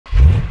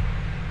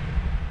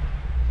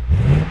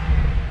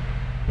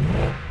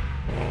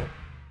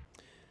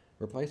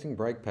Replacing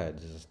brake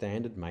pads is a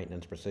standard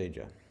maintenance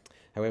procedure.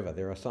 However,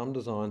 there are some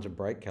designs of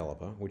brake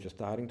caliper which are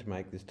starting to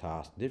make this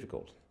task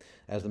difficult,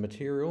 as the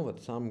material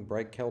that some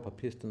brake caliper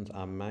pistons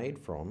are made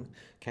from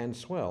can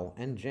swell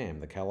and jam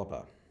the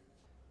caliper.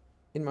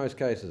 In most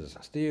cases,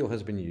 steel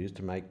has been used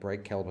to make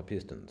brake caliper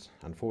pistons.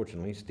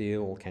 Unfortunately,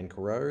 steel can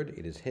corrode,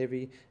 it is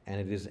heavy, and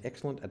it is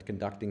excellent at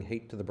conducting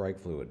heat to the brake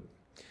fluid.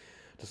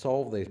 To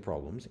solve these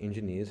problems,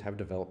 engineers have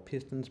developed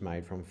pistons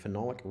made from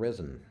phenolic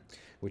resin,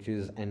 which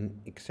is an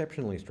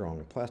exceptionally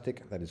strong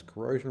plastic that is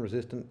corrosion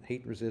resistant,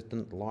 heat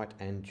resistant, light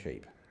and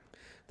cheap.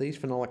 These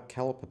phenolic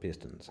caliper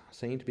pistons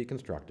seem to be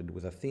constructed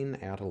with a thin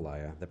outer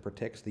layer that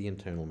protects the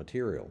internal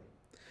material.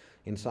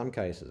 In some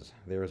cases,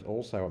 there is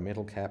also a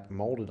metal cap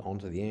moulded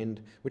onto the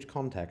end which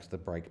contacts the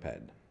brake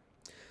pad.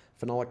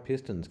 Phenolic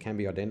pistons can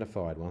be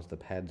identified once the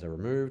pads are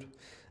removed,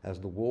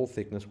 as the wall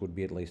thickness would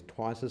be at least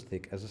twice as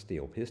thick as a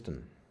steel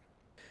piston.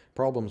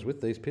 Problems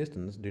with these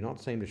pistons do not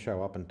seem to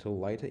show up until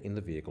later in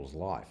the vehicle's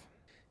life.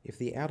 If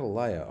the outer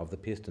layer of the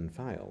piston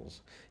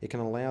fails, it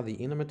can allow the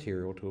inner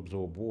material to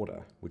absorb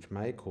water, which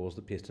may cause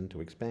the piston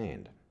to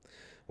expand.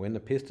 When the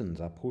pistons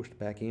are pushed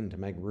back in to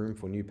make room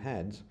for new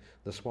pads,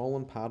 the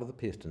swollen part of the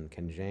piston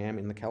can jam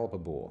in the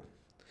caliper bore.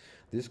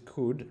 This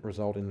could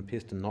result in the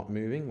piston not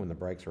moving when the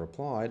brakes are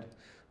applied,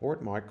 or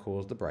it might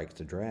cause the brakes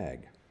to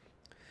drag.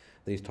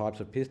 These types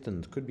of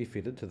pistons could be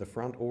fitted to the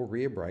front or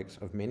rear brakes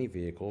of many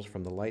vehicles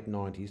from the late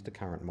 90s to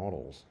current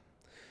models.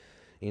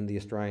 In the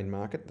Australian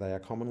market, they are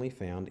commonly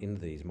found in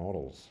these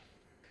models.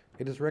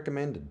 It is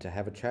recommended to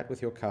have a chat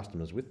with your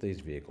customers with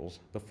these vehicles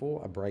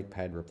before a brake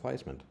pad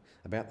replacement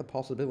about the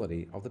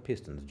possibility of the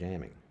pistons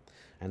jamming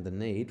and the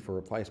need for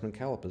replacement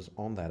calipers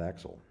on that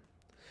axle.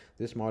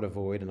 This might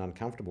avoid an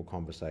uncomfortable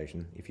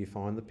conversation if you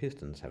find the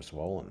pistons have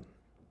swollen.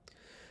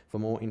 For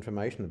more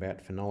information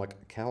about Phenolic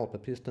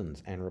Caliper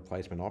Pistons and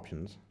replacement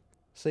options,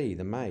 see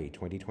the May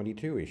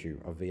 2022 issue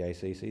of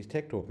VACC's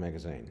Tech Talk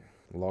magazine.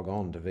 Log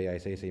on to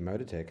VACC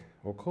Motortech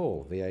or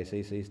call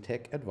VACC's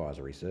Tech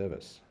Advisory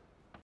Service.